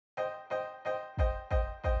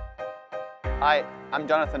Hi, I'm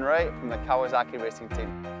Jonathan Ray from the Kawasaki racing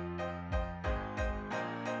team.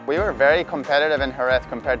 We were very competitive in Jerez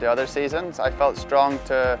compared to other seasons. I felt strong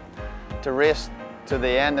to race to the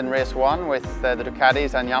end in race 1 with the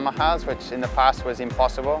Ducatis and Yamahas, which in the past was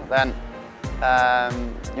impossible. Then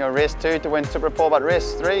race 2 to win Super Pole, but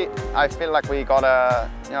race 3 I feel like we got a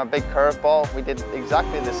big curveball. We did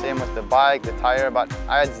exactly the same with the bike, the tyre, but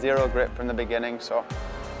I had zero grip from the beginning, so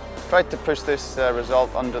tried to push this result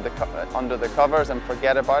under the covers and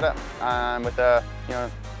forget about it. And with a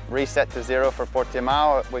reset to 0 for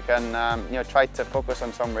Portimao, we can try to focus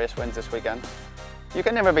on some race wins this weekend. You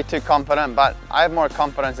can never be too confident, but I have more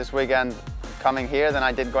confidence this weekend coming here than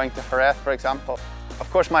I did going to Jerez, for example. Of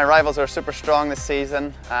course, my rivals are super strong this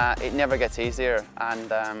season. It never gets easier,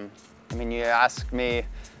 and I mean, you ask me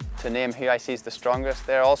to name who I see as the strongest.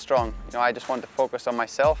 They're all strong. I just want to focus on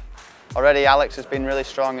myself. Already Alex has been really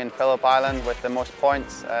strong in Phillip Island with the most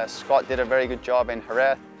points. Scott did a very good job in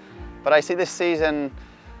Jerez. But I see this season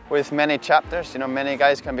with many chapters. Many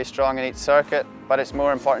guys can be strong in each circuit, but it's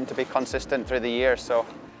more important to be consistent through the year. So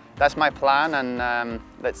that's my plan, and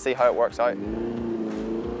let's see how it works out.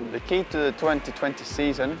 The key to the 2020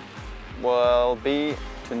 season will be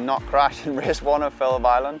to not crash in race 1 of Phillip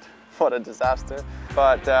Island. What a disaster.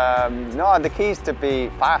 But no, the key is to be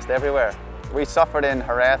fast everywhere. We suffered in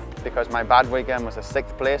Jerez because my bad weekend was a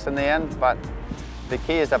 6th place in the end, but the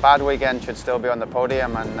key is the bad weekend should still be on the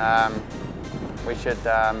podium, and we should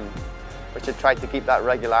try to keep that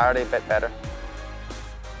regularity a bit better.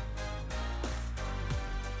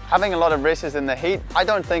 Having a lot of races in the heat, I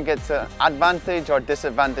don't think it's an advantage or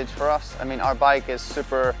disadvantage for us. I mean, our bike is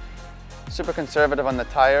super conservative on the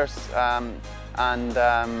tyres, and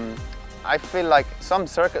I feel like some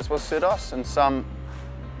circuits will suit us and some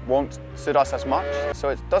won't suit us as much. So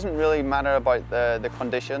it doesn't really matter about the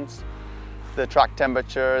conditions, the track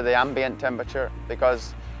temperature, the ambient temperature,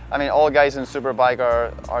 because I mean, all guys in Superbike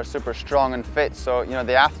are super strong and fit, so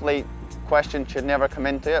the athlete question should never come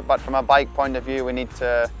into it. But from a bike point of view, we need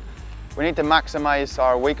to maximize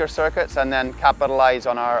our weaker circuits and then capitalize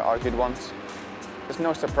on our good ones. There's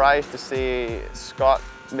no surprise to see Scott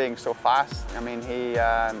being so fast. I mean,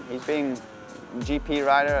 he's being GP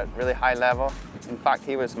rider at really high level. In fact,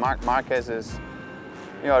 he was Marc Marquez's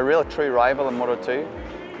a real true rival in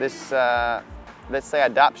Moto2. This let's say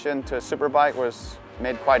adaptation to a superbike was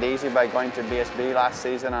made quite easy by going to BSB last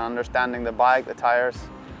season and understanding the bike, the tyres.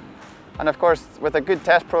 And of course, with a good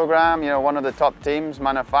test program, one of the top teams,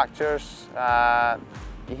 manufacturers,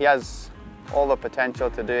 he has all the potential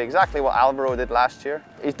to do exactly what Alvaro did last year.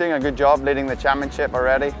 He's doing a good job leading the championship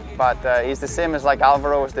already, but he's the same as like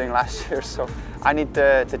Alvaro was doing last year, so I need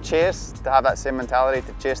to chase, to have that same mentality,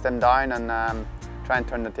 to chase them down and try and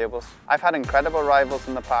turn the tables. I've had incredible rivals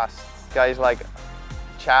in the past, guys like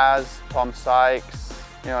Chaz, Tom Sykes,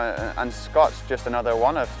 and Scott's just another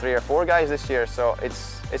one of 3 or 4 guys this year, so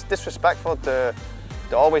it's disrespectful to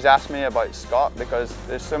always ask me about Scott, because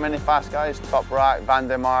there's so many fast guys, Toprak, Van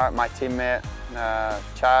der Mark, my teammate,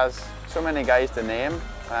 Chaz, so many guys to name.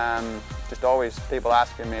 Just always people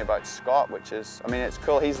asking me about Scott, which is, I mean, it's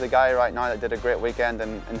cool. He's the guy right now that did a great weekend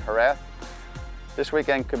in Jerez. This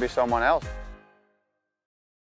weekend could be someone else.